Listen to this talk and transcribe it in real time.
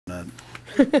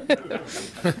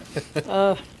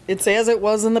that. It's as it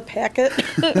was in the packet.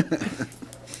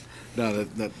 No,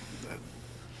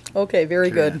 Okay, very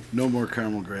good. No more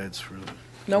Carmel grads for the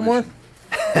No more?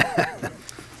 commission.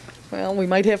 Well, we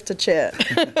might have to chat.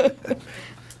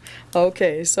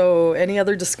 Okay, so any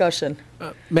other discussion?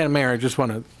 Madam Mayor, I just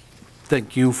want to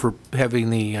thank you for having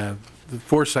the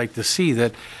foresight to see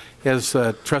that, as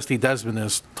Trustee Desmond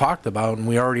has talked about, and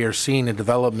we already are seeing a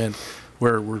development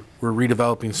where we're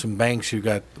redeveloping some banks. You've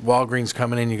got Walgreens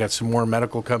coming in, you got some more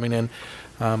medical coming in,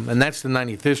 and that's the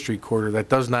 95th Street corridor. That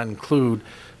does not include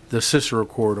the Cicero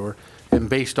corridor. And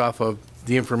based off of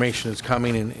the information that's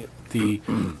coming in the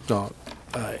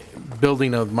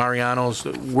building of Mariano's,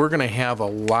 we're going to have a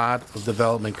lot of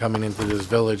development coming into this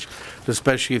village,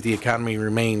 especially if the economy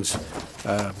remains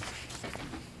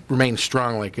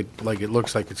strong like it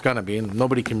looks like it's going to be, and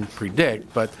nobody can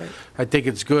predict. But I think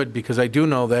it's good because I do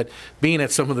know that being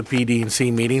at some of the PD&C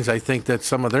meetings, I think that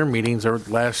some of their meetings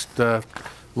last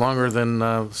longer than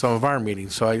some of our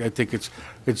meetings. So I think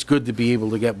it's good to be able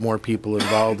to get more people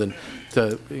involved and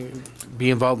to be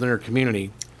involved in their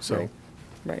community. So,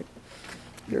 Right.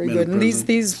 Very good. And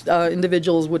these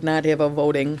individuals would not have a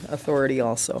voting authority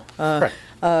also.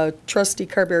 Trustee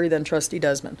Carberry, then Trustee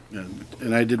Desmond.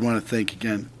 And I did want to thank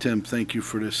again, Tim, thank you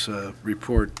for this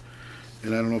report.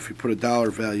 And I don't know if you put a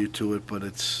dollar value to it, but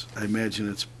I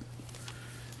imagine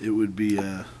it would be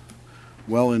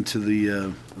well into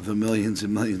the millions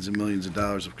and millions and millions of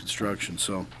dollars of construction.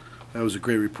 So that was a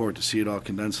great report to see it all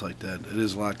condensed like that. It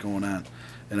is a lot going on.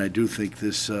 And I do think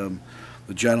this,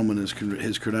 the gentleman,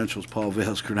 his credentials, Paul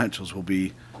Vale's credentials, will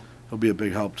be a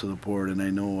big help to the board. And I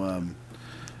know,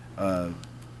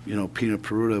 Pina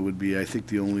Peruta would be, I think,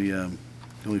 the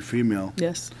only female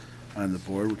on the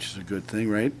board, which is a good thing,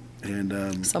 right?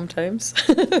 And sometimes.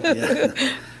 Yeah.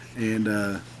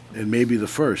 And maybe the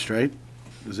first, right?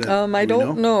 Is that, I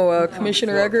don't know.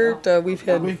 Commissioner Eggert, we've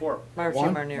had. Margie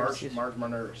Marners. Marge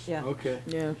Marners. Yeah. Okay.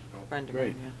 Yeah. Friend of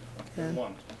Great. mine, yeah.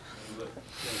 One.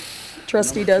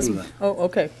 Trustee Desmond. Oh,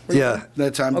 okay. Yeah.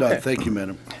 I'm done. Okay. Thank you,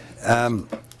 madam.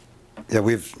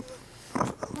 Yeah,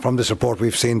 from this report,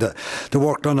 we've seen the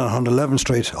work done on 111th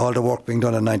Street, all the work being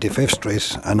done on 95th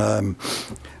Street, and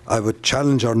I would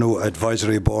challenge our new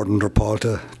advisory board under Paul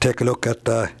to take a look at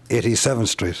 87th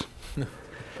Street.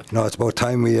 No, it's about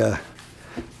time we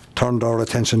turned our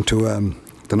attention to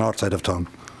the north side of town.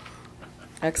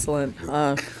 Excellent.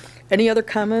 Any other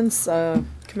comments,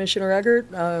 Commissioner Eggert?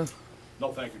 No,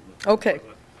 thank you. Okay,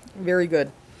 very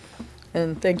good.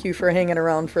 And thank you for hanging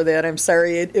around for that. I'm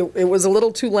sorry, it was a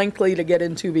little too lengthy to get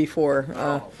into before.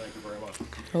 Thank you very much.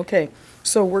 Okay,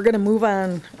 so we're going to move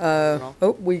on.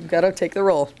 We've got to take the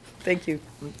roll. Thank you.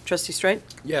 Trustee Straight?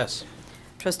 yes.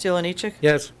 Trustee Olejniczak?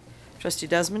 Yes. Trustee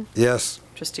Desmond? Yes.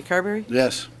 Trustee Carberry?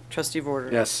 Yes. Trustee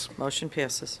Vorderer? Yes. Motion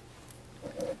passes.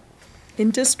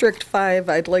 In District 5,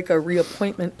 I'd like a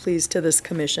reappointment, please, to this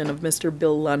commission of Mr.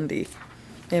 Bill Lundy.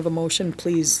 May I have a motion,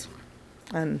 please,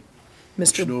 on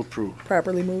Motion to Mr. approve.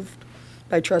 Properly moved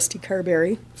by Trustee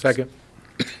Carberry. Second.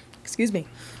 Excuse me.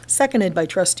 Seconded by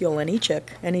Trustee Olejniczak.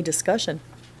 Any discussion?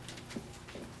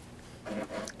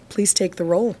 Please take the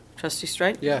roll. Trustee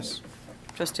Straight? Yes.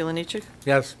 Trustee Olejniczak?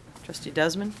 Yes. Trustee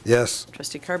Desmond? Yes.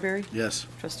 Trustee Carberry? Yes.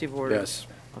 Trustee Vorderer? Yes.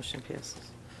 Motion passes.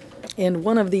 And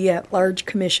one of the at-large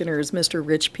commissioners, Mr.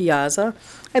 Rich Piazza.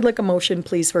 I'd like a motion,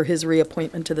 please, for his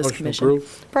reappointment to this Motion commission.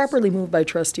 approved. Properly moved by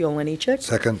Trustee Olejniczak.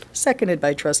 Second. Seconded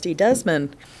by Trustee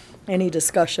Desmond. Any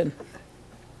discussion?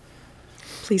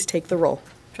 Please take the roll.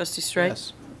 Trustee Straight?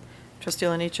 Yes. Trustee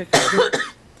Olejniczak?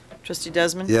 Trustee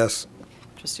Desmond? Yes.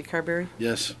 Trustee Carberry?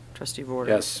 Yes. Trustee Vorderer?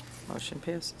 Yes. Motion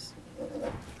passes.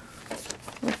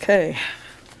 Okay.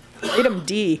 Item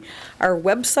D, our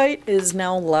website is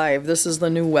now live. This is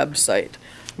the new website.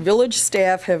 Village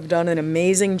staff have done an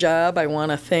amazing job. I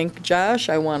want to thank Josh.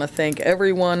 I want to thank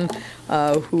everyone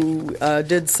who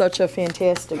did such a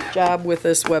fantastic job with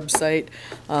this website.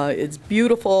 It's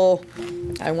beautiful.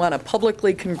 I want to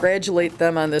publicly congratulate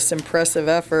them on this impressive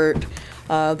effort.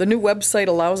 The new website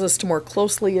allows us to more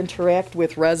closely interact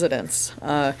with residents.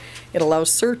 It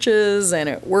allows searches and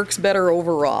it works better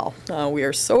overall. We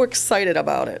are so excited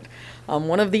about it.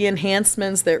 One of the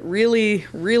enhancements that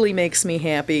really makes me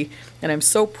happy and I'm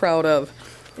so proud of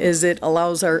is it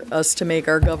allows us to make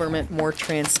our government more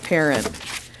transparent.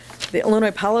 The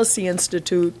Illinois Policy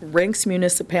Institute ranks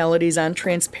municipalities on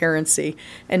transparency.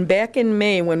 And back in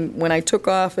May, when I took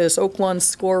office, Oak Lawn's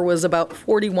score was about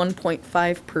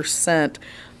 41.5%.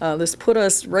 This put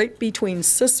us right between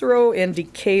Cicero and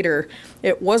Decatur.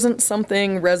 It wasn't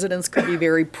something residents could be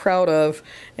very proud of,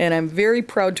 and I'm very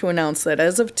proud to announce that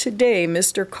as of today,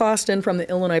 Mr. Costin from the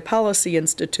Illinois Policy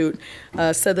Institute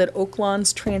said that Oak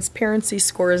Lawn's transparency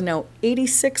score is now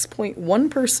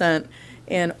 86.1%,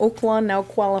 and Oak Lawn now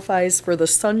qualifies for the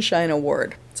Sunshine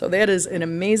Award. So that is an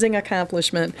amazing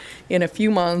accomplishment in a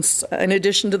few months, in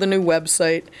addition to the new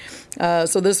website.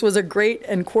 So this was a great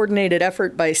and coordinated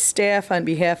effort by staff on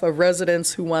behalf of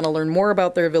residents who want to learn more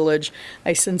about their village.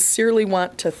 I sincerely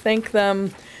want to thank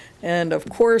them. And of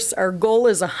course, our goal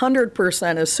is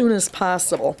 100% as soon as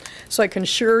possible. So I can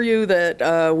assure you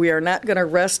that we are not going to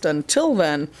rest until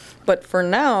then. But for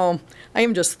now, I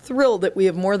am just thrilled that we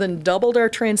have more than doubled our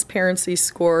transparency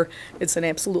score. It's an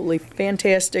absolutely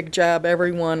fantastic job,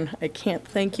 everyone. I can't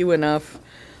thank you enough.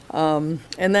 And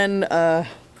then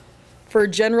for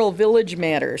general village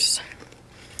matters.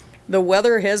 The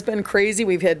weather has been crazy.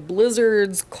 We've had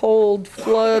blizzards, cold,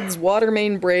 floods, water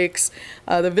main breaks.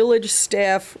 The village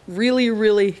staff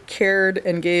really cared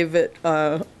and gave it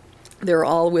their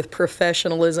all with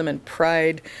professionalism and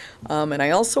pride. And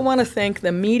I also want to thank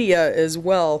the media as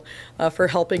well for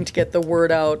helping to get the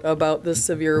word out about the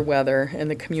severe weather and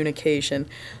the communication.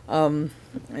 And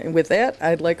with that,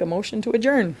 I'd like a motion to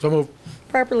adjourn. So moved.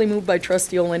 Properly moved by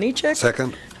Trustee Olejniczak.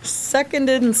 Second.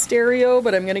 Seconded in stereo,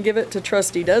 but I'm going to give it to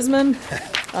Trustee Desmond.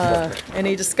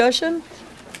 Any discussion?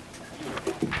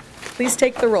 Please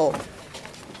take the roll.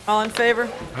 All in favor?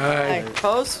 Aye.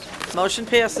 Opposed? Motion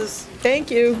passes.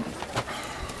 Thank you.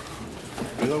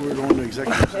 I thought we were going to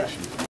executive session.